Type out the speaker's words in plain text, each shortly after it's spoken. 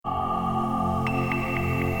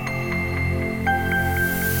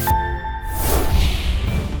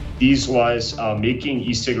these laws making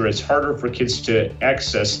e-cigarettes harder for kids to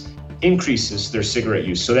access increases their cigarette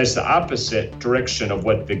use. So that's the opposite direction of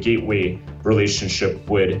what the gateway relationship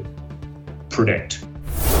would predict.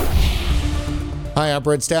 Hi, I'm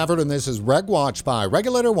Brent Stafford, and this is RegWatch by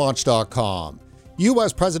RegulatorWatch.com.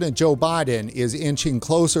 U.S. President Joe Biden is inching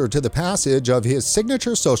closer to the passage of his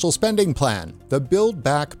signature social spending plan, the Build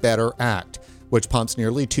Back Better Act, which pumps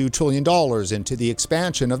nearly $2 trillion into the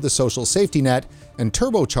expansion of the social safety net and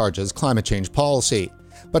turbocharges climate change policy.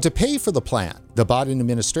 But to pay for the plan, the Biden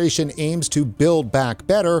administration aims to build back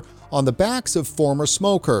better on the backs of former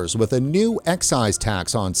smokers with a new excise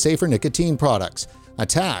tax on safer nicotine products, a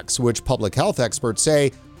tax which public health experts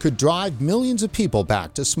say could drive millions of people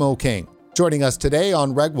back to smoking. Joining us today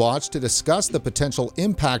on RegWatch to discuss the potential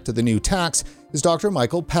impact of the new tax is Dr.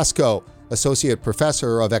 Michael Pesco, Associate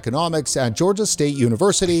Professor of Economics at Georgia State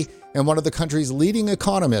University and one of the country's leading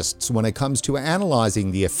economists when it comes to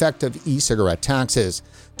analyzing the effect of e-cigarette taxes.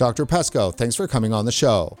 Dr. Pesco, thanks for coming on the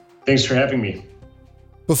show. Thanks for having me.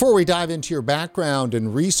 Before we dive into your background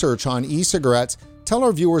and research on e-cigarettes, tell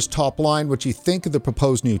our viewers top line what you think of the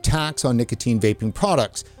proposed new tax on nicotine vaping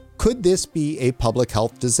products. Could this be a public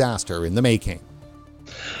health disaster in the making?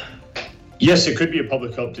 Yes, it could be a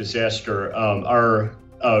public health disaster. Our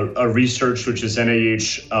research, which is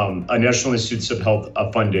NIH, a National Institutes of Health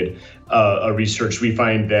funded research, we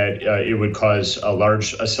find that it would cause a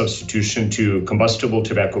large substitution to combustible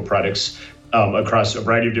tobacco products across a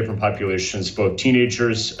variety of different populations, both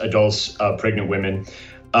teenagers, adults, pregnant women.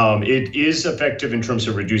 It is effective in terms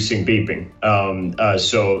of reducing vaping.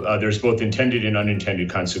 So there's both intended and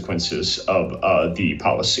unintended consequences of the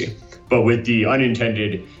policy. But with the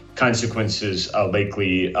unintended consequences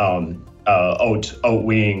likely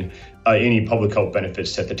outweighing any public health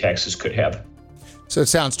benefits that the taxes could have. So it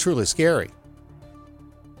sounds truly scary.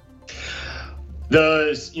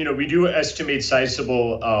 We do estimate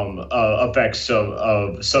sizable effects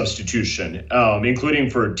of substitution, including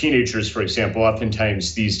for teenagers, for example.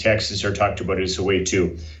 Oftentimes, these taxes are talked about as a way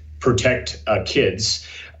to protect kids.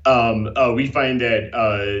 We find that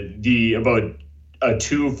about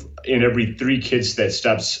 2 in every 3 kids that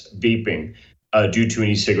stops vaping due to an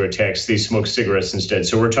e-cigarette tax, they smoke cigarettes instead.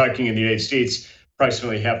 So we're talking in the United States,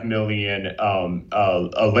 approximately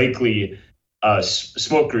 500,000 likely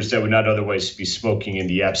smokers that would not otherwise be smoking in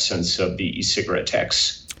the absence of the e-cigarette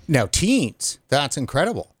tax. Now, teens, that's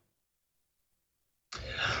incredible.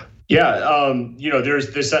 Yeah,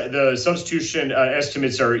 there's this, the substitution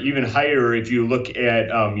estimates are even higher if you look at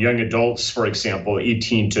young adults, for example,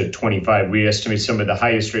 18 to 25. We estimate some of the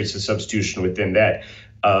highest rates of substitution within that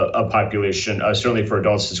population, certainly for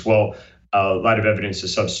adults as well. A lot of evidence of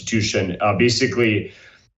substitution. Basically,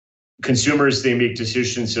 consumers, they make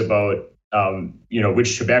decisions about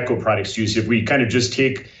which tobacco products to use. If we kind of just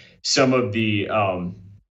take some of the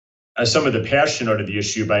passion out of the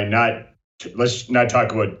issue by let's not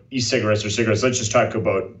talk about e-cigarettes or cigarettes. Let's just talk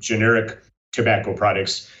about generic tobacco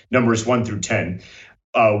products, numbers 1 through 10.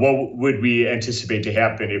 What would we anticipate to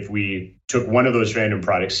happen if we took one of those random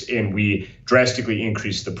products and we drastically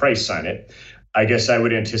increased the price on it? I guess I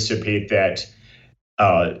would anticipate that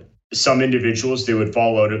some individuals, they would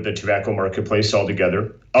fall out of the tobacco marketplace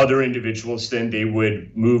altogether. Other individuals, then they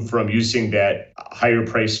would move from using that higher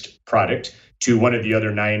priced product to one of the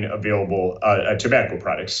other 9 available tobacco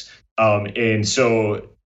products. And so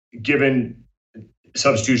given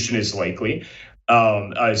substitution is likely,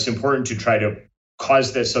 it's important to try to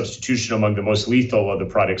cause that substitution among the most lethal of the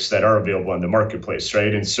products that are available in the marketplace,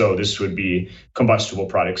 right? And so this would be combustible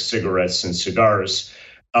products, cigarettes and cigars.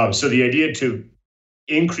 So the idea to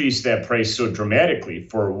increase that price so dramatically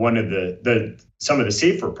for one of some of the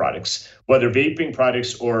safer products, whether vaping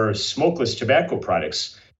products or smokeless tobacco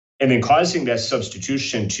products, and then causing that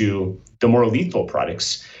substitution to the more lethal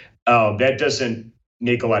products, that doesn't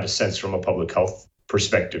make a lot of sense from a public health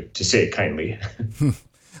perspective, to say it kindly.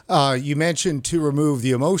 You mentioned to remove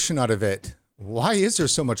the emotion out of it. Why is there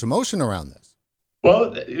so much emotion around this?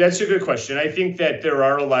 Well, that's a good question. I think that there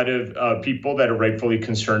are a lot of people that are rightfully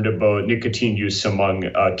concerned about nicotine use among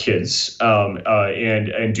kids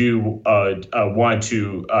and do want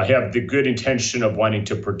to have the good intention of wanting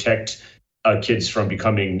to protect kids from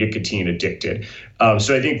becoming nicotine addicted.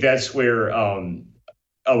 So I think that's where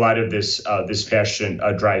a lot of this passion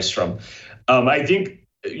drives from. I think,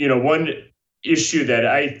 one issue that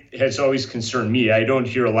has always concerned me, I don't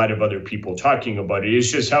hear a lot of other people talking about it,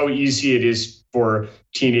 is just how easy it is for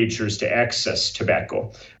teenagers to access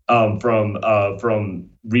tobacco from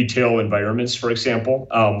retail environments, for example,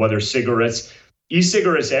 whether cigarettes.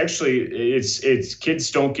 E-cigarettes actually, it's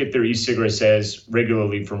kids don't get their e-cigarettes as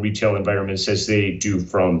regularly from retail environments as they do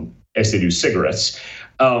cigarettes.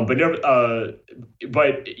 But never,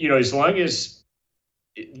 but as long as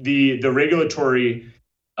the regulatory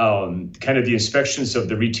kind of the inspections of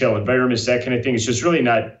the retail environments, that kind of thing, is just really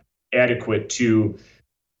not adequate to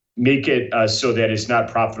make it so that it's not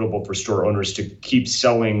profitable for store owners to keep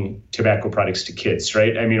selling tobacco products to kids,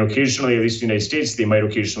 right? I mean, occasionally, at least in the United States, they might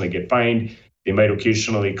occasionally get fined. They might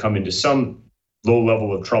occasionally come into some low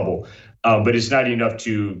level of trouble, but it's not enough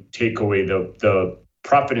to take away the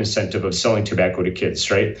profit incentive of selling tobacco to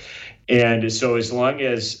kids, right? And so as long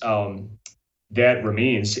as that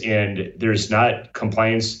remains and there's not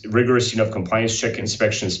rigorous enough compliance check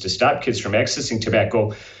inspections to stop kids from accessing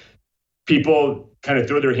tobacco, people kind of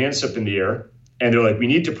throw their hands up in the air and they're like, we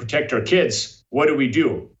need to protect our kids. What do we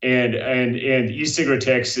do? And e-cigarette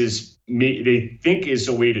taxes, they think, is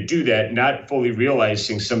a way to do that, not fully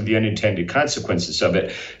realizing some of the unintended consequences of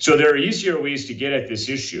it. So there are easier ways to get at this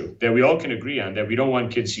issue that we all can agree on, that we don't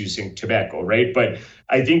want kids using tobacco, right? But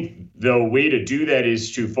I think the way to do that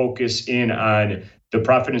is to focus in on the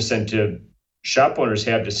profit incentive shop owners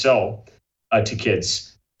have to sell to kids,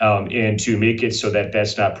 and to make it so that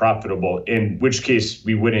that's not profitable, in which case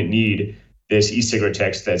we wouldn't need this e-cigarette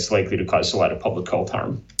tax that's likely to cause a lot of public health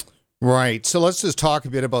harm. Right. So let's just talk a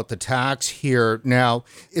bit about the tax here. Now,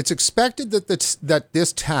 it's expected that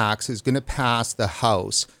this tax is going to pass the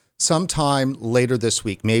House sometime later this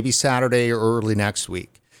week, maybe Saturday or early next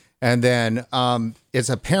week. And then it's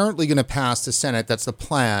apparently going to pass the Senate. That's the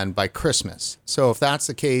plan, by Christmas. So if that's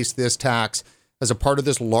the case, this tax, as a part of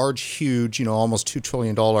this large, huge, almost $2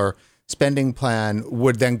 trillion spending plan,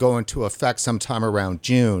 would then go into effect sometime around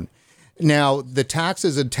June. Now, the tax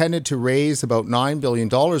is intended to raise about $9 billion,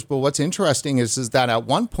 but what's interesting is that at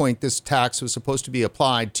one point, this tax was supposed to be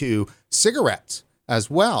applied to cigarettes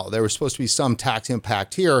as well. There was supposed to be some tax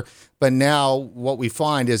impact here, but now what we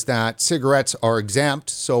find is that cigarettes are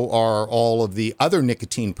exempt, so are all of the other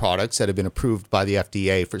nicotine products that have been approved by the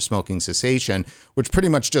FDA for smoking cessation, which pretty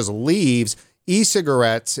much just leaves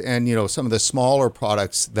e-cigarettes and, some of the smaller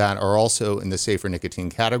products that are also in the safer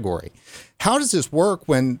nicotine category. How does this work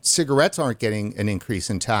when cigarettes aren't getting an increase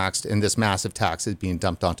in tax and this massive tax is being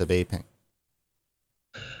dumped onto vaping?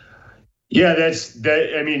 Yeah,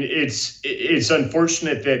 I mean, it's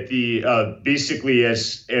unfortunate that basically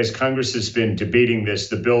as Congress has been debating this,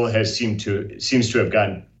 the bill seems to have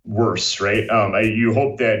gotten worse, right? You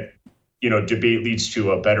hope that debate leads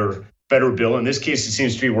to a better bill. In this case, it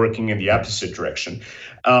seems to be working in the opposite direction.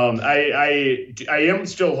 I am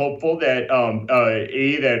still hopeful that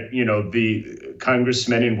the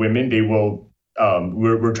congressmen and women, they will.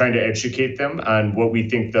 We're trying to educate them on what we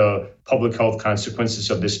think the public health consequences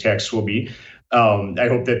of this tax will be. I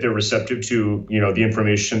hope that they're receptive to the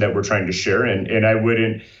information that we're trying to share, and I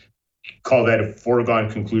wouldn't call that a foregone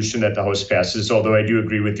conclusion that the House passes, although I do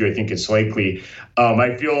agree with you. I think it's likely.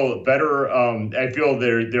 I feel better. I feel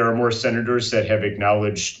there are more senators that have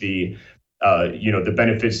acknowledged the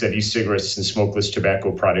benefits that e-cigarettes and smokeless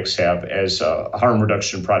tobacco products have as harm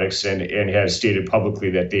reduction products, and have stated publicly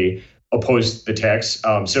that they oppose the tax.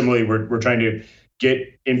 Similarly, we're trying to get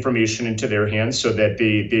information into their hands so that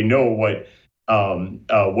they know what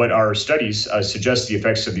our studies suggest the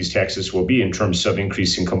effects of these taxes will be in terms of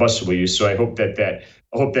increasing combustible use. So I hope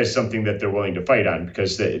that's something that they're willing to fight on,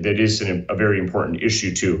 because that is a very important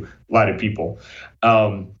issue to a lot of people.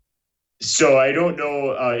 So I don't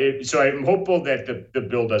know. So I'm hopeful that the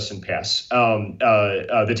bill doesn't pass.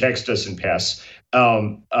 The tax doesn't pass.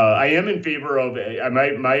 I am in favor of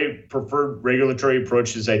my preferred regulatory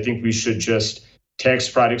approach is I think we should just tax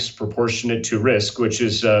products proportionate to risk, which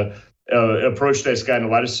is approach that's gotten a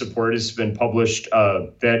lot of support. Has been published.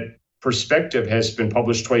 That perspective has been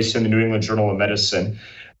published twice in the New England Journal of Medicine,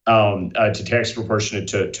 to tax proportionate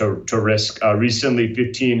to risk. Recently,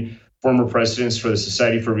 15 former presidents for the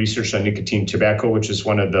Society for Research on Nicotine Tobacco, which is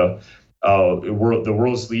one of the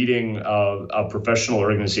world's leading professional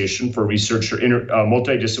organization for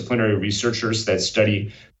multidisciplinary researchers that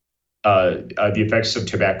study the effects of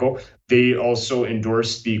tobacco. They also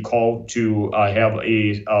endorsed the call to have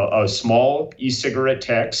a small e-cigarette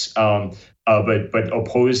tax, but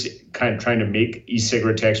oppose kind of trying to make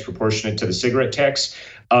e-cigarette tax proportionate to the cigarette tax.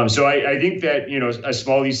 So I think that a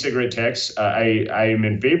small e-cigarette tax I am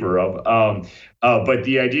in favor of, but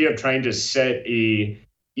the idea of trying to set a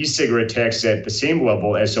e-cigarette tax at the same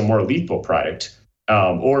level as a more lethal product,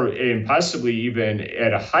 and possibly even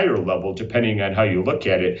at a higher level, depending on how you look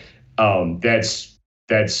at it, that's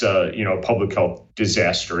public health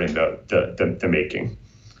disaster in the making.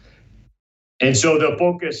 And so the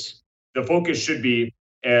focus the focus should be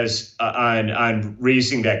as on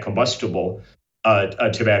raising that combustible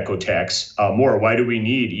tobacco tax more. Why do we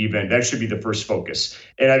need even? That should be the first focus.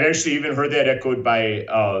 And I've actually even heard that echoed by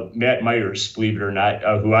Matt Myers, believe it or not,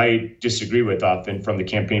 who I disagree with often from the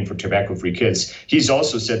Campaign for Tobacco-Free Kids. He's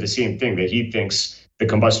also said the same thing, that he thinks the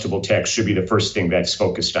combustible tax should be the first thing that's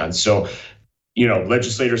focused on. So,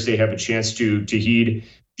 legislators, they have a chance to heed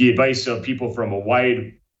the advice of people from a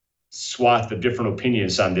wide swath of different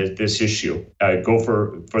opinions on this issue. Go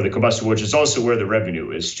for the combustible, which is also where the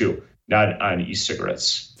revenue is too, not on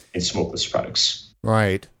e-cigarettes and smokeless products.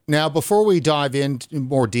 Right. Now, before we dive in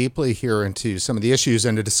more deeply here into some of the issues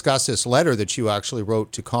and to discuss this letter that you actually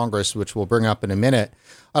wrote to Congress, which we'll bring up in a minute,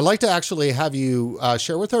 I'd like to actually have you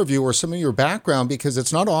share with our viewers some of your background, because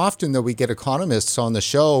it's not often that we get economists on the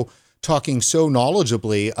show talking so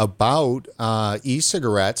knowledgeably about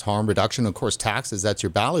e-cigarettes, harm reduction, of course, taxes, that's your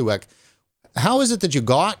bailiwick. How is it that you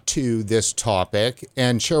got to this topic?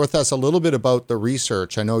 And share with us a little bit about the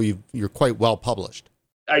research. I know you're quite well published.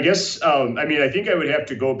 I guess, I think I would have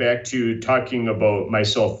to go back to talking about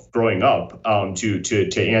myself growing up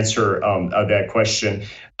to answer that question.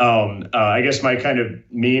 I guess my kind of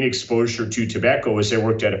main exposure to tobacco was I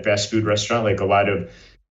worked at a fast food restaurant, like a lot of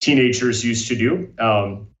teenagers used to do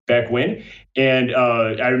back when. And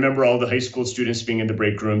I remember all the high school students being in the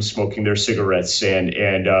break room smoking their cigarettes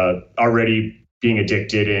and already being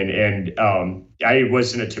addicted. And I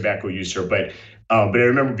wasn't a tobacco user, but I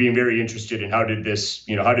remember being very interested in how did this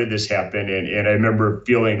happen? And I remember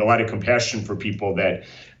feeling a lot of compassion for people that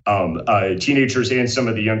teenagers and some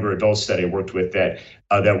of the younger adults that I worked with that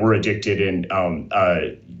were addicted, and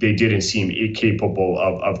they didn't seem capable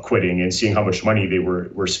of quitting, and seeing how much money they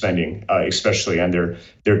were spending, especially on their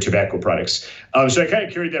tobacco products. So I kind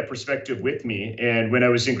of carried that perspective with me. And when I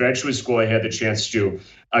was in graduate school, I had the chance to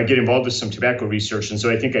get involved with some tobacco research. And so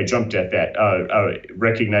I think I jumped at that,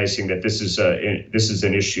 recognizing that this is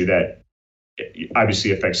an issue that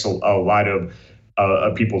obviously affects a lot of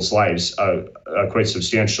people's lives quite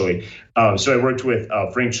substantially. So I worked with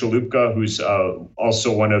Frank Chalupka, who's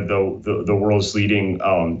also one of the world's leading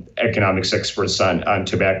economics experts on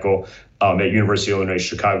tobacco at University of Illinois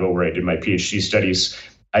Chicago, where I did my PhD studies.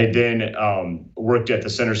 I then worked at the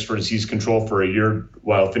Centers for Disease Control for a year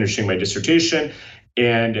while finishing my dissertation.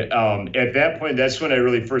 And at that point, that's when I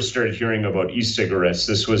really first started hearing about e-cigarettes.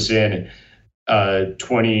 This was in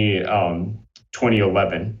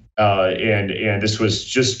 2011. And this was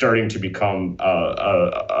just starting to become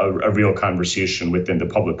a real conversation within the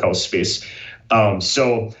public health space.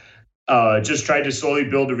 So just tried to slowly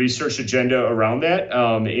build a research agenda around that,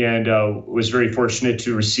 and was very fortunate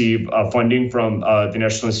to receive funding from the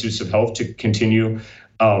National Institutes of Health to continue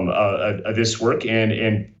this work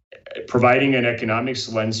and providing an economics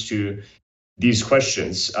lens to these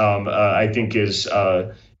questions. I think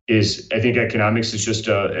economics is just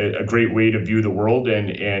a great way to view the world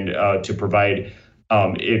and to provide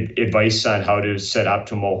advice on how to set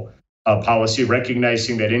optimal policy,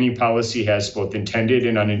 recognizing that any policy has both intended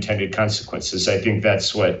and unintended consequences. I think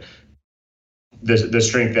that's what the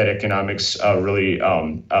strength that economics really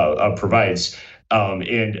provides.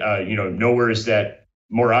 Nowhere is that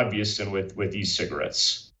more obvious than with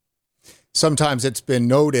e-cigarettes. Sometimes it's been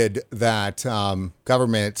noted that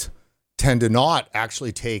government tend to not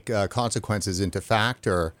actually take consequences into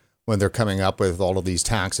factor when they're coming up with all of these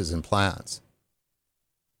taxes and plans.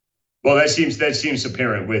 Well, that seems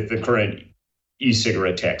apparent with the current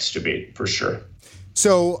e-cigarette tax debate, for sure.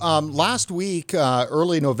 So last week,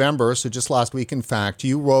 early November, so just last week, in fact,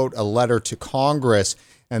 you wrote a letter to Congress,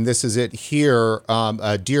 and this is it here,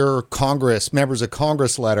 Dear Congress, members of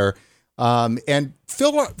Congress letter, and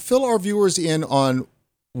fill our viewers in on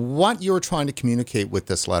what you're trying to communicate with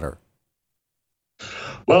this letter.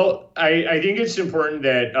 Well, I think it's important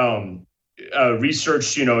that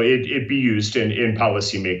research, it be used in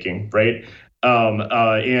policymaking, right? The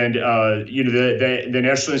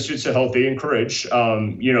National Institutes of Health, they encourage,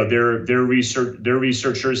 their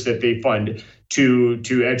researchers that they fund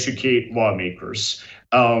to educate lawmakers,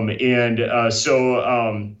 somewhat.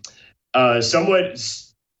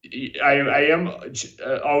 I am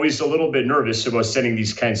always a little bit nervous about sending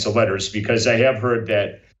these kinds of letters, because I have heard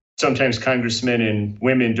that sometimes congressmen and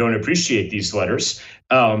women don't appreciate these letters,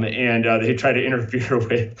 and they try to interfere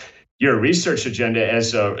with your research agenda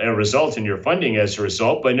as a result and your funding as a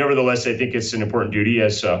result. But nevertheless, I think it's an important duty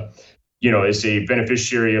as a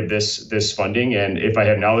beneficiary of this funding. And if I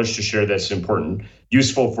have knowledge to share that's important,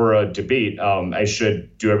 useful for a debate, I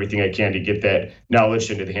should do everything I can to get that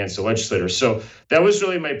knowledge into the hands of legislators. So that was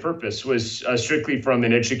really my purpose, was strictly from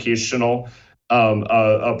an educational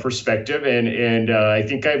a perspective, and I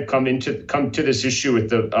think I've come to this issue with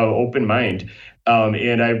the open mind,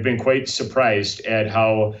 and I've been quite surprised at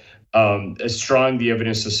how strong the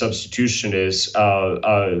evidence of substitution is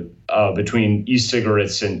between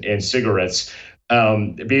e-cigarettes and cigarettes.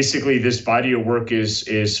 Basically, this body of work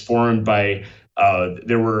is formed by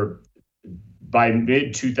by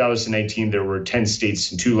mid-2019, there were 10 states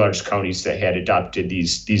and 2 large counties that had adopted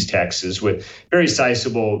these taxes with very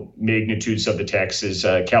sizable magnitudes of the taxes.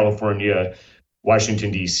 California, Washington,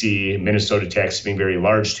 D.C., Minnesota taxes being very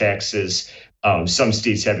large taxes. Some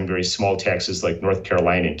states having very small taxes like North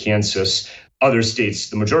Carolina and Kansas. Other states,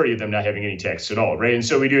 the majority of them not having any tax at all, right? And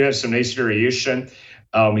so we do have some nice variation.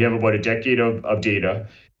 We have about a decade of data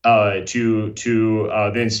to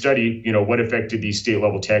then study, what effect did these state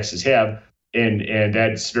level taxes have. And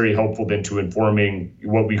that's very helpful then to informing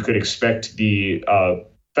what we could expect the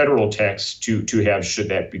federal tax to have should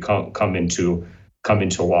that come into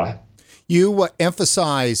law. You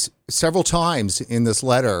emphasize several times in this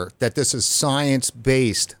letter that this is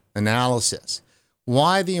science-based analysis.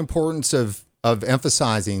 Why the importance of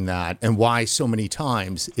emphasizing that, and why so many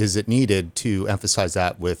times is it needed to emphasize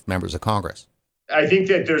that with members of Congress? I think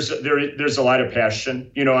that there's a lot of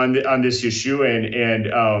passion, on this issue,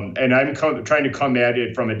 and I'm trying to come at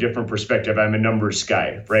it from a different perspective. I'm a numbers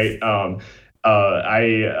guy, right? I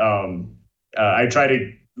try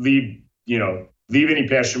to leave any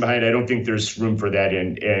passion behind. I don't think there's room for that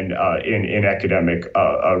in academic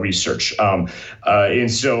research,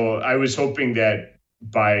 and so I was hoping that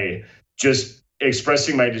by just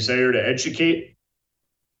expressing my desire to educate,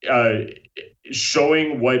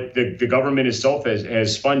 showing what the government itself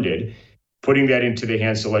has funded, putting that into the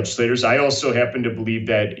hands of legislators. I also happen to believe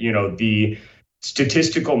that, the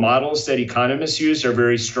statistical models that economists use are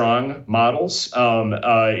very strong models. So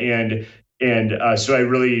I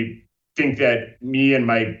really think that me and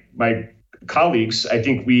my colleagues, I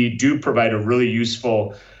think we do provide a really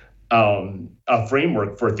useful a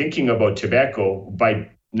framework for thinking about tobacco by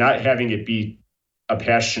not having it be a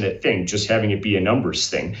passionate thing, just having it be a numbers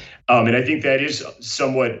thing. And I think that is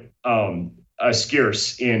somewhat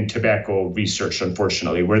scarce in tobacco research,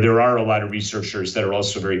 unfortunately, where there are a lot of researchers that are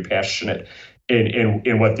also very passionate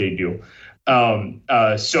in what they do.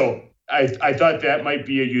 So I thought that might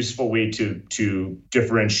be a useful way to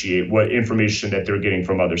differentiate what information that they're getting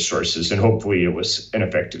from other sources, and hopefully it was an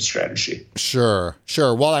effective strategy. Sure.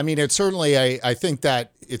 Well, I mean, it's certainly, I think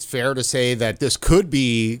that it's fair to say that this could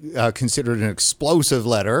be considered an explosive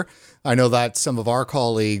letter. I know that some of our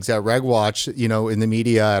colleagues at RegWatch, in the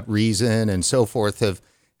media, at Reason and so forth,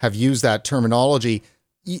 have used that terminology.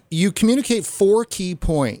 You communicate 4 key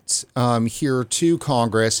points here to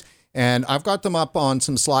Congress, and I've got them up on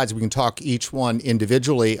some slides. We can talk each one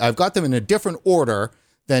individually. I've got them in a different order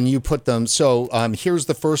than you put them. So here's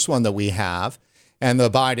the first one that we have. And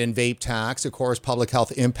the Biden vape tax, of course, public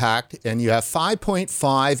health impact. And you have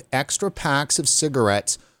 5.5 extra packs of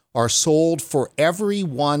cigarettes are sold for every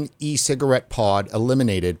one e-cigarette pod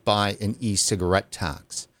eliminated by an e-cigarette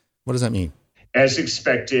tax. What does that mean? As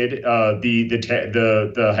expected, the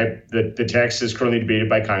tax is currently debated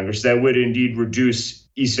by Congress. That would indeed reduce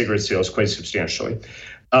e-cigarette sales quite substantially.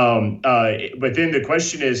 But then the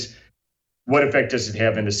question is, what effect does it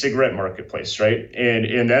have in the cigarette marketplace, right?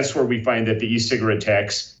 And that's where we find that the e-cigarette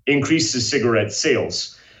tax increases cigarette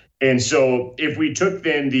sales. And so if we took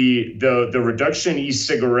then the reduction in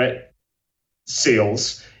e-cigarette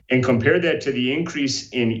sales and compare that to the increase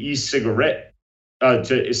in e-cigarette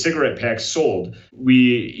to cigarette packs sold,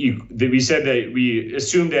 we said that we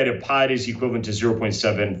assume that a pod is equivalent to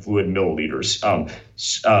 0.7 fluid milliliters. And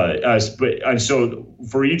so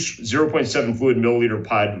for each 0.7 fluid milliliter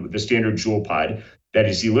pod, the standard Juul pod that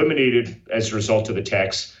is eliminated as a result of the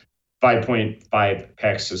tax, 5.5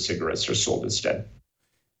 packs of cigarettes are sold instead.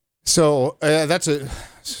 So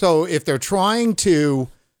so if they're trying to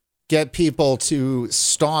get people to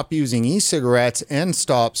stop using e-cigarettes and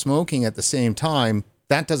stop smoking at the same time,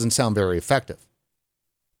 that doesn't sound very effective.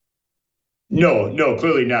 No,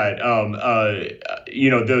 clearly not.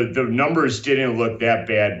 The numbers didn't look that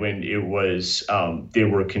bad when it was they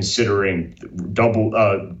were considering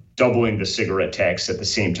doubling the cigarette tax at the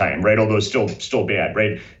same time, right? Although still bad,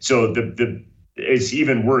 right? So it's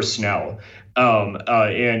even worse now.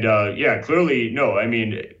 Clearly no. I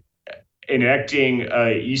mean, enacting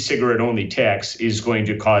e-cigarette only tax is going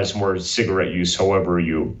to cause more cigarette use, however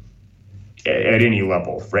at any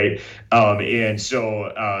level, right? And so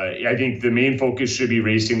I think the main focus should be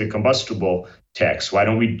raising the combustible tax. Why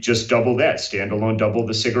don't we just double that? Standalone, double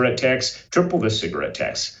the cigarette tax, triple the cigarette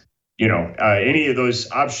tax. Any of those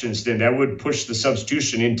options, then that would push the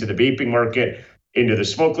substitution into the vaping market, into the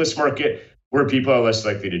smokeless market, where people are less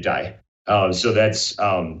likely to die. So that's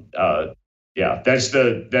that's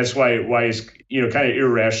why it's kind of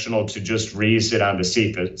irrational to just raise it on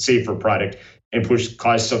the safer product and push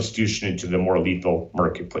cost substitution into the more lethal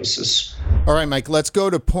marketplaces. All right, Mike, let's go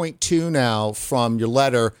to point 2 now from your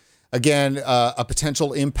letter. Again, a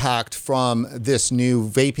potential impact from this new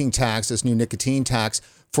vaping tax, this new nicotine tax.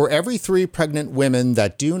 For every 3 pregnant women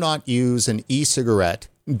that do not use an e-cigarette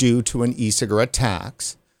due to an e-cigarette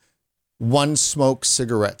tax, 1 smokes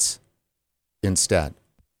cigarettes instead.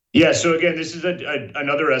 Yeah. So again, this is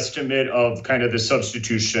another estimate of kind of the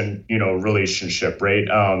substitution, relationship, right?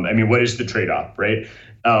 What is the trade-off, right?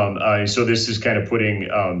 So this is kind of putting,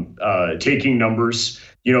 taking numbers,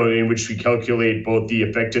 in which we calculate both the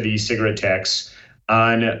effect of the e-cigarette tax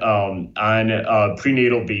on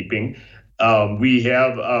prenatal vaping.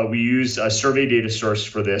 We use a survey data source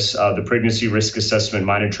for this, the Pregnancy Risk Assessment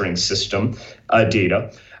Monitoring System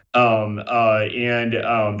data.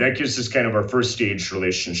 That gives us kind of our first stage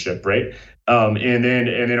relationship, right? And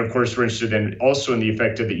then of course we're interested in also in the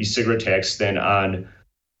effect of the e-cigarette tax then on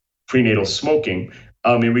prenatal smoking.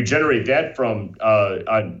 And we generate that from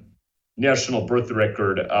national birth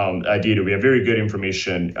record data. We have very good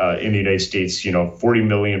information in the United States. 40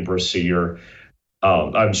 million births a year.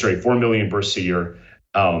 4 million births a year.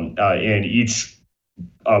 And each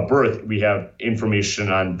birth, we have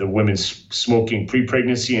information on the women's smoking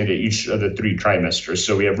pre-pregnancy and each of the 3 trimesters.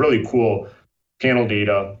 So we have really cool panel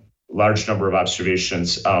data, large number of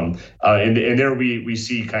observations, and there we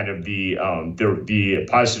see kind of the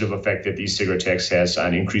positive effect that the e-cigarette tax has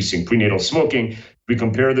on increasing prenatal smoking. We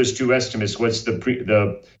compare those 2 estimates. What's the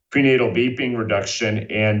prenatal vaping reduction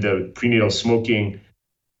and the prenatal smoking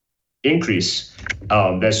increase?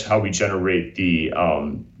 That's how we generate the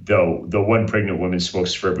 1 pregnant woman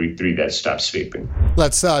smokes for every 3 that stops vaping.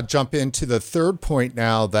 Let's jump into the third point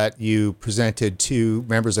now that you presented to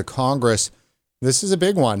members of Congress. This is a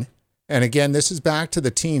big one. And again, this is back to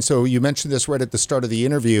the teen. So you mentioned this right at the start of the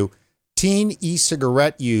interview. Teen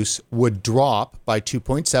e-cigarette use would drop by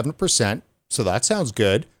 2.7%. So that sounds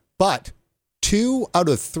good. But 2 out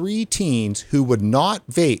of 3 teens who would not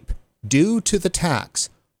vape due to the tax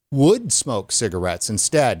would smoke cigarettes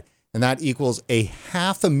instead. And that equals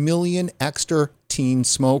 500,000 extra teen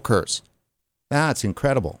smokers. That's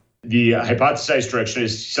incredible. The hypothesized direction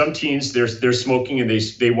is some teens, they're smoking and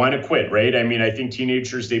they want to quit, right? I think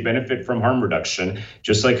teenagers, they benefit from harm reduction,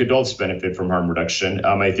 just like adults benefit from harm reduction.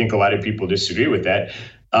 I think a lot of people disagree with that.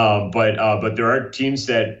 But there are teens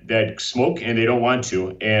that smoke and they don't want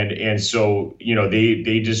to. And so,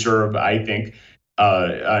 they deserve, I think,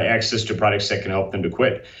 access to products that can help them to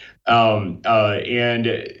quit. And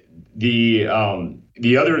the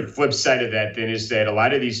other flip side of that then is that a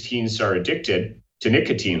lot of these teens are addicted to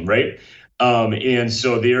nicotine, right? And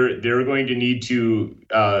so they're going to need to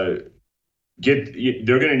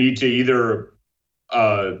either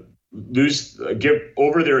get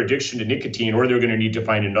over their addiction to nicotine, or they're going to need to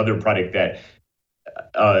find another product that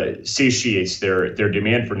satiates their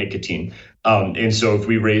demand for nicotine. And so if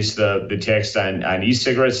we raise the tax on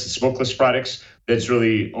e-cigarettes and smokeless products, that's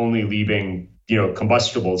really only leaving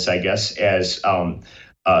combustibles, I guess, as an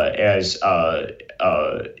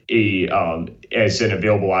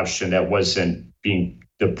available option that wasn't being,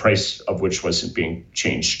 the price of which wasn't being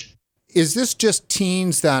changed. Is this just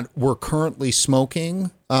teens that were currently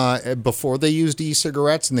smoking before they used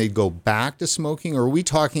e-cigarettes and they'd go back to smoking? Or are we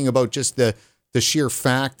talking about just the sheer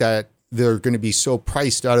fact that they're going to be so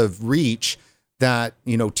priced out of reach that,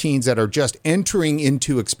 teens that are just entering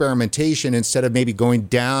into experimentation instead of maybe going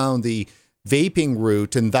down the vaping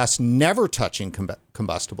route and thus never touching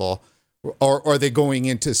combustible, or are they going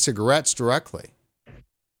into cigarettes directly?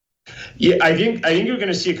 Yeah, I think you're going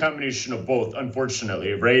to see a combination of both,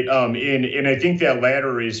 unfortunately, right? And I think that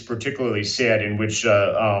latter is particularly sad, in which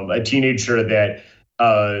a teenager that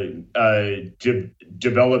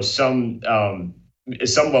develops some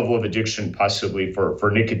level of addiction, possibly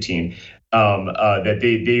for nicotine, that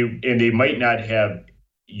they might not have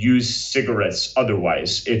used cigarettes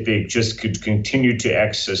otherwise if they just could continue to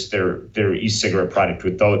access their e-cigarette product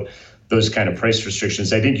without those kind of price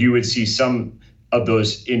restrictions. I think you would see some of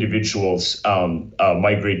those individuals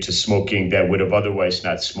migrate to smoking that would have otherwise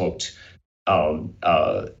not smoked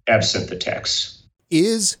absent the tax.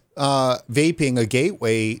 Is vaping a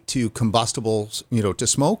gateway to combustibles, to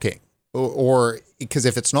smoking? Or because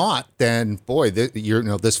if it's not, then boy,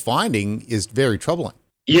 this finding is very troubling.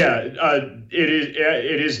 Yeah,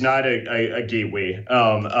 it is not a gateway.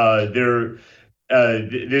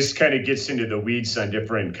 this kind of gets into the weeds on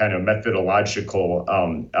different kind of methodological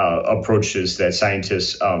approaches that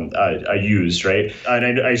scientists use, right?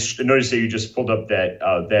 And I noticed that you just pulled up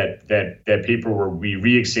that paper where we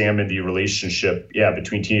re-examined the relationship,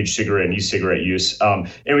 between teenage cigarette and e-cigarette use, and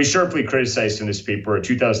we sharply criticized in this paper a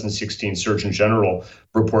 2016 Surgeon General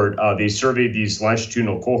report. They surveyed these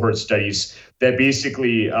longitudinal cohort studies that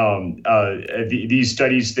basically these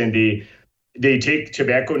studies then they take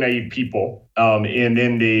tobacco naive people, and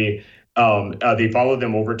then they follow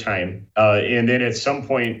them over time, and then at some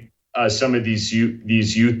point, some of these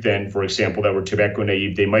youth then, for example, that were tobacco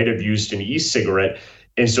naive, they might have used an e-cigarette,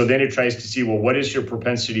 and so then it tries to see, well, what is your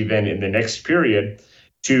propensity then in the next period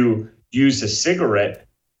to use a cigarette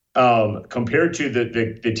compared to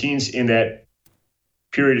the teens in that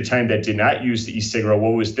period of time that did not use the e-cigarette?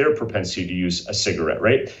 What was their propensity to use a cigarette,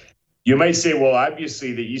 right? You might say, well,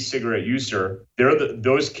 obviously the e-cigarette user,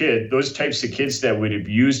 those types of kids that would have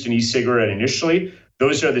used an e-cigarette initially,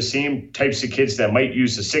 those are the same types of kids that might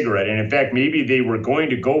use a cigarette. And in fact, maybe they were going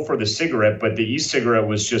to go for the cigarette, but the e-cigarette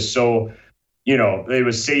was just so, it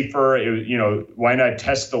was safer. Why not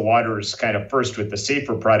test the waters kind of first with the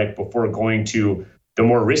safer product before going to the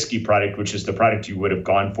more risky product, which is the product you would have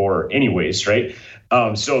gone for anyways, right?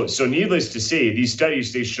 So needless to say, these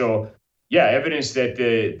studies, they show evidence that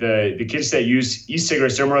the kids that use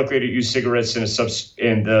e-cigarettes are more likely to use cigarettes in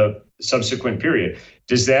the subsequent period.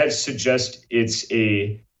 Does that suggest it's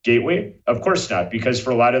a gateway? Of course not, because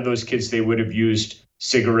for a lot of those kids, they would have used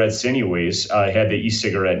cigarettes anyways, had the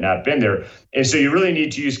e-cigarette not been there. And so you really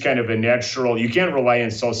need to use kind of a natural, you can't rely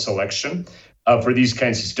on self-selection for these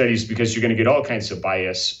kinds of studies because you're going to get all kinds of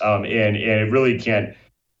bias, and it really can't,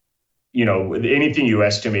 anything you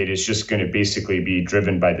estimate is just going to basically be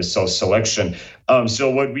driven by the self-selection. So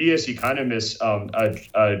what we as economists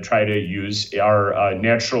try to use are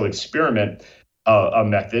natural experiment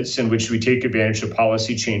methods in which we take advantage of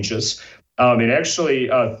policy changes. And actually,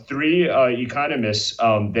 three economists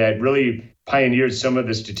that really pioneered some of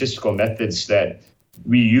the statistical methods that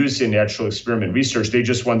we use in natural experiment research, they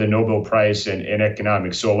just won the Nobel Prize in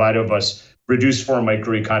economics. So a lot of us reduced form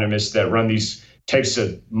microeconomists that run these types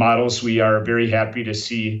of models, we are very happy to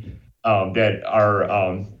see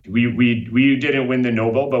that we didn't win the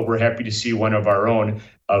Nobel, but we're happy to see one of our own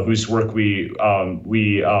whose work we borrow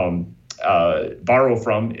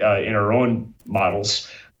from in our own models,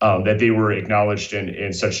 that they were acknowledged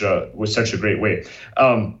with such a great way.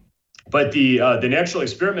 But the natural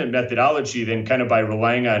experiment methodology, then kind of by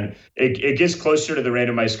relying on it gets closer to the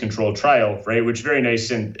randomized controlled trial, right? Which is very nice,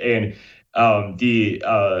 and there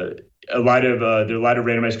are a lot of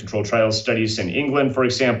randomized controlled trial studies in England, for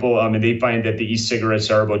example, and they find that the e-cigarettes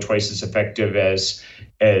are about twice as effective as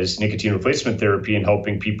nicotine replacement therapy in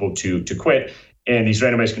helping people to quit. And these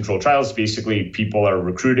randomized controlled trials, basically, people are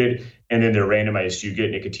recruited and then they're randomized. Do you get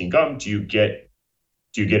nicotine gum? Do you get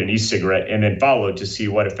an e-cigarette? And then followed to see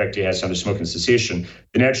what effect it has on the smoking cessation.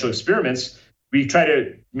 The natural experiments, we try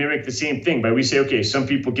to mimic the same thing, but we say, okay, some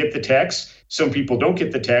people get the tax, some people don't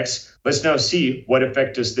get the tax. Let's now see what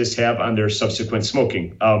effect does this have on their subsequent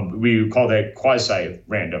smoking. We call that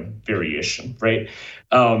quasi-random variation, right?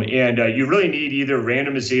 And you really need either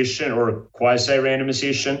randomization or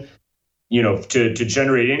quasi-randomization, to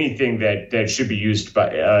generate anything that should be used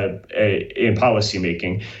by in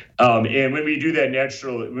policymaking. And when we do that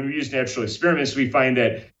when we use natural experiments, we find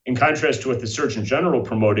that in contrast to what the Surgeon General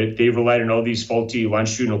promoted, they relied on all these faulty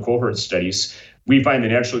longitudinal cohort studies. We find the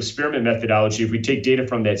natural experiment methodology, if we take data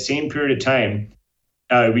from that same period of time,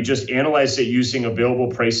 we just analyze it using available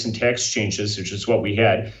price and tax changes, which is what we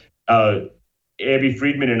had. Abby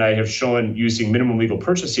Friedman and I have shown using minimum legal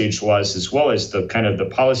purchase age laws, as well as the kind of the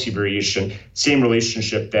policy variation, same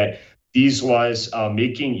relationship, that these laws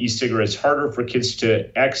making e-cigarettes harder for kids to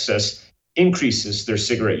access increases their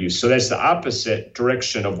cigarette use. So that's the opposite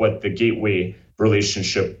direction of what the gateway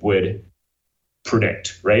relationship would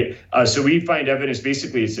predict, right? So we find evidence,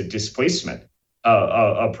 basically it's a displacement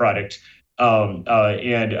product. And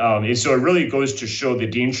so it really goes to show the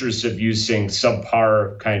dangers of using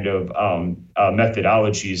subpar kind of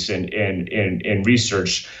methodologies in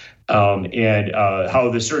research, and how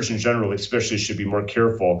the Surgeon General especially should be more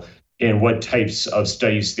careful in what types of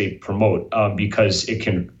studies they promote, because it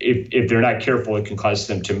can, if they're not careful, it can cause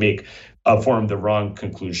them to form the wrong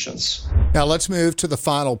conclusions. Now let's move to the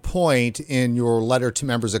final point in your letter to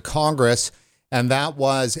members of Congress, and that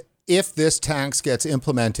was, if this tax gets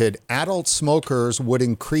implemented, adult smokers would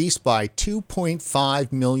increase by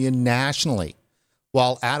 2.5 million nationally,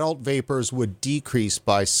 while adult vapors would decrease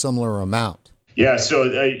by similar amount. Yeah, so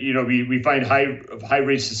we find high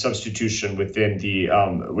rates of substitution within the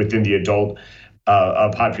adult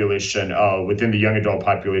population within the young adult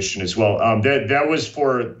population as well.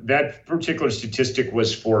 That particular statistic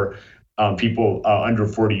was for people under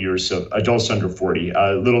 40 years of adults under 40.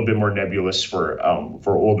 A little bit more nebulous for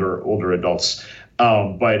older adults.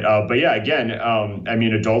 But yeah, again, I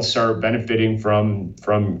mean, adults are benefiting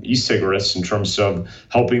from e-cigarettes in terms of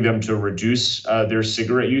helping them to reduce their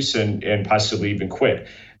cigarette use and possibly even quit.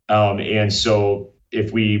 And so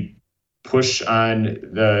if we push on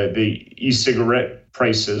the e-cigarette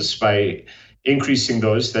prices by increasing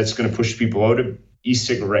those, that's going to push people out of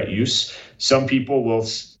e-cigarette use. Some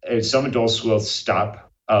adults will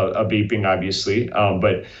stop vaping, obviously,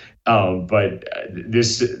 but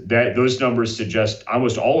those numbers suggest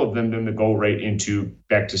almost all of them then to go right into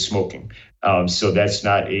back to smoking. So that's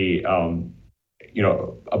not a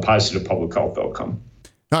positive public health outcome.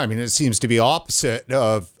 No, I mean, it seems to be opposite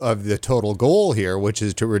of the total goal here, which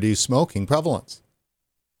is to reduce smoking prevalence.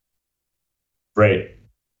 Right.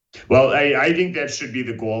 Well, I think that should be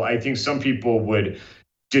the goal. I think some people would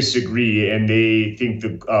disagree, and they think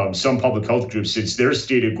that some public health groups, it's their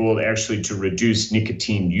stated goal actually to reduce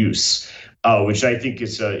nicotine use, which I think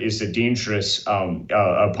is a dangerous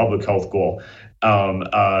public health goal,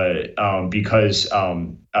 because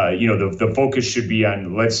the focus should be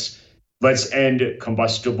on let's end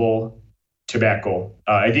combustible tobacco.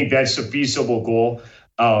 I think that's a feasible goal.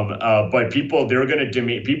 But people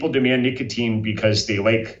demand nicotine because they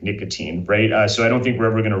like nicotine, right? So I don't think we're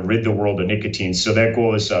ever going to rid the world of nicotine. So that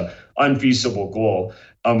goal is an unfeasible goal.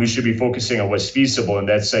 We should be focusing on what's feasible, and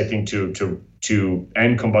that's, I think, to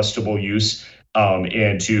end combustible use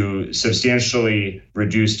and to substantially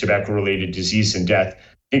reduce tobacco-related disease and death. I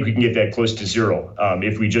think we can get that close to zero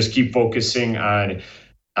if we just keep focusing on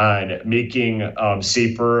making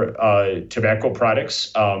safer tobacco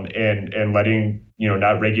products and letting,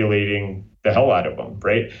 not regulating the hell out of them,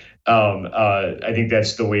 right? I think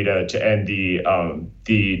that's the way to end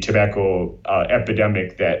the tobacco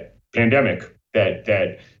pandemic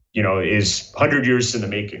that is 100 years in the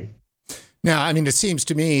making. Now, I mean, it seems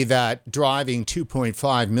to me that driving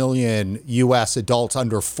 2.5 million U.S. adults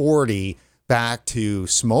under 40 back to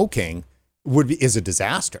smoking is a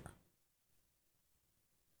disaster.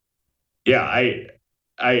 Yeah, I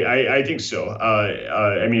think so.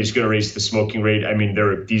 I mean, it's going to raise the smoking rate. I mean,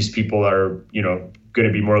 these people are, going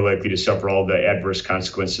to be more likely to suffer all the adverse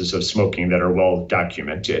consequences of smoking that are well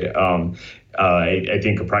documented. I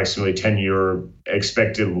think approximately 10-year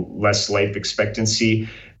expected less life expectancy.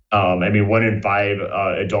 I mean, 1 in 5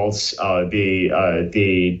 adults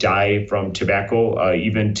they die from tobacco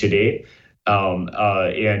even today,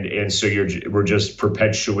 and so we're just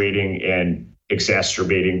perpetuating and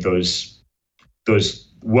exacerbating those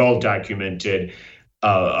well-documented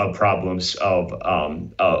problems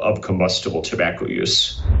of combustible tobacco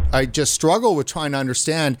use. I just struggle with trying to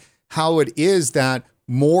understand how it is that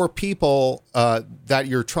more people that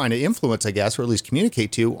you're trying to influence, I guess, or at least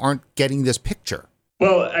communicate to, aren't getting this picture.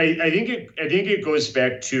 Well, I think it goes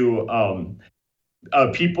back to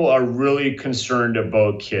people are really concerned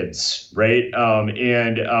about kids, right?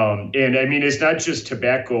 And I mean, it's not just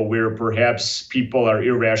tobacco where perhaps people are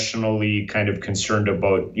irrationally kind of concerned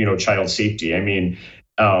about, child safety. I mean,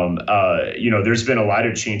 there's been a lot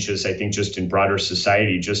of changes, I think, just in broader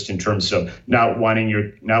society, just in terms of not letting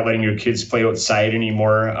your kids play outside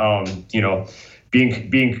anymore.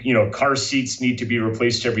 Being car seats need to be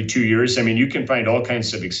replaced every 2 years. I mean, you can find all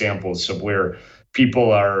kinds of examples of where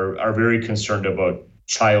people are very concerned about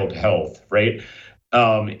child health, right?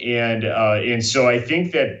 And so I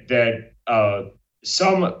think that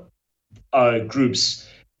some groups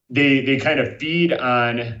they kind of feed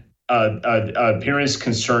on parents'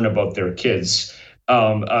 concern about their kids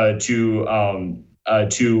to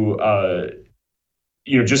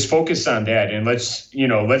just focus on that, and let's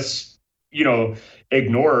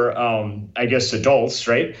ignore, I guess, adults,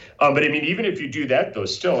 right? But I mean, even if you do that, though,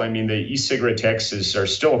 still, I mean, the e-cigarette taxes are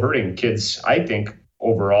still hurting kids, I think,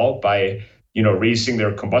 overall by, raising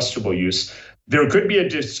their combustible use. There could be a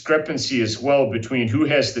discrepancy as well between who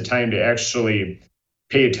has the time to actually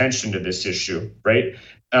pay attention to this issue, right?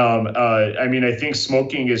 I mean, I think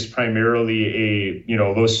smoking is primarily a,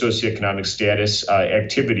 low socioeconomic status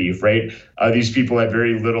activity, right? These people have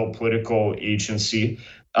very little political agency.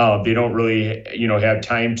 They don't really, have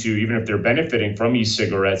time to, even if they're benefiting from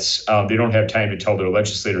e-cigarettes, they don't have time to tell their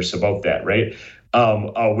legislators about that, right?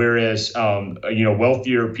 Whereas,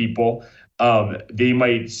 wealthier people, they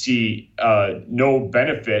might see no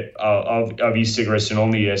benefit of e-cigarettes and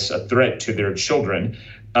only as a threat to their children,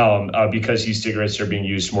 because e-cigarettes are being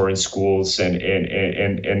used more in schools and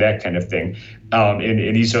that kind of thing.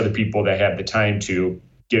 And these are the people that have the time to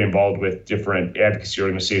get involved with different advocacy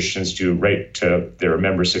organizations to write to their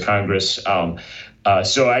members of Congress.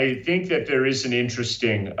 So I think that there is an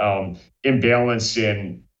interesting imbalance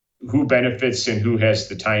in who benefits and who has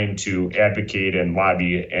the time to advocate and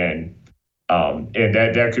lobby, and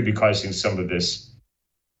that could be causing some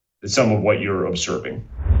of what you're observing.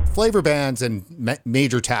 Flavor bans and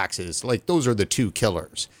major taxes, like those are the two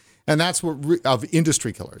killers. And that's what of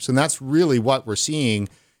industry killers. And that's really what we're seeing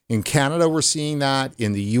in Canada. We're seeing that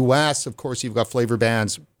in the US. Of course, you've got flavor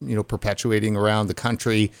bans, perpetuating around the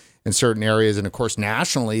country in certain areas. And of course,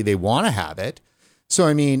 nationally, they want to have it. So,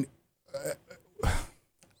 I mean,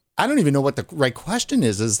 I don't even know what the right question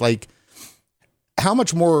is like, how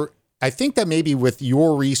much more? I think that maybe with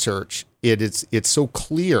your research, it's so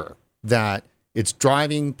clear that it's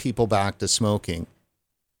driving people back to smoking.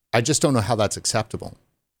 I just don't know how that's acceptable.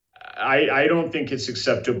 I don't think it's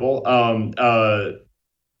acceptable. I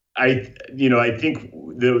think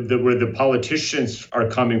where the politicians are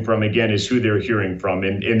coming from, again, is who they're hearing from.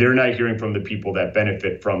 And they're not hearing from the people that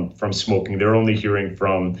benefit from smoking. They're only hearing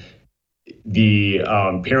from the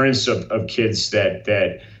parents of kids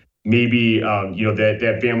that maybe,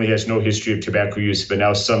 that family has no history of tobacco use, but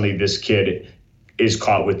now suddenly this kid is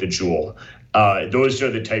caught with the jewel. Those are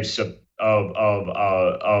the types of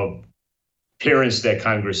parents that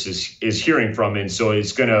Congress is hearing from. And so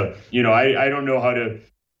it's going to, I don't know how to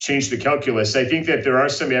change the calculus. I think that there are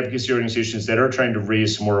some advocacy organizations that are trying to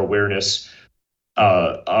raise more awareness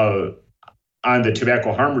on the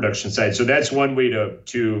tobacco harm reduction side. So that's one way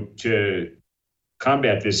to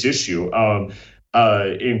combat this issue.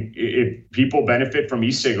 If people benefit from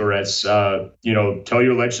e-cigarettes, tell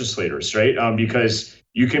your legislators, right? Because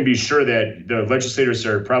you can be sure that the legislators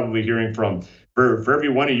are probably hearing from, for every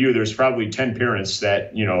one of you, there's probably 10 parents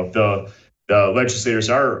that, the legislators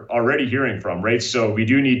are already hearing from, right? So we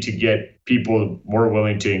do need to get people more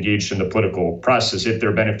willing to engage in the political process if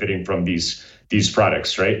they're benefiting from these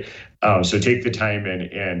products, right? So take the time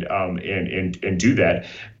and do that.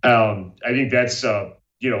 I think that's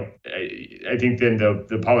I think then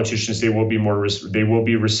the politicians, they will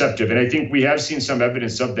be receptive, and I think we have seen some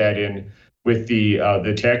evidence of that with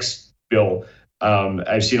the tax bill.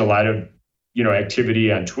 I've seen a lot of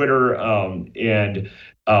activity on Twitter and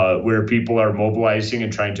where people are mobilizing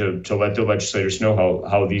and trying to let the legislators know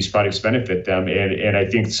how these products benefit them, and I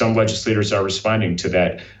think some legislators are responding to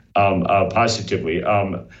that positively.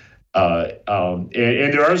 And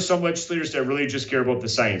there are some legislators that really just care about the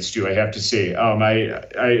science too, I have to say.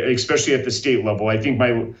 I especially at the state level, I think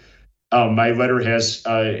my letter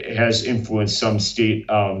has influenced some state.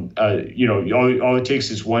 All it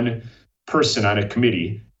takes is one person on a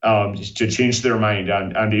committee to change their mind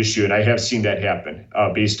on the issue, and I have seen that happen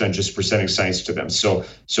based on just presenting science to them. So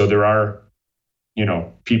there are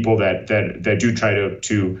people that do try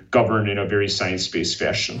to govern in a very science-based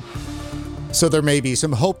fashion. So there may be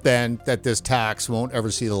some hope then that this tax won't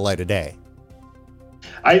ever see the light of day.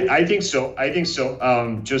 I think so.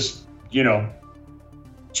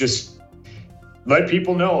 Just let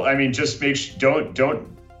people know. I mean, just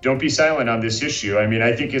don't be silent on this issue. I mean,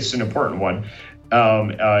 I think it's an important one. I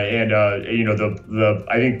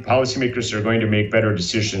think policymakers are going to make better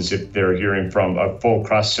decisions if they're hearing from a full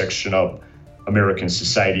cross-section of American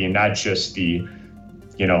society and not just the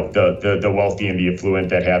wealthy and the affluent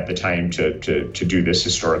that have the time to do this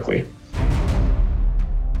historically.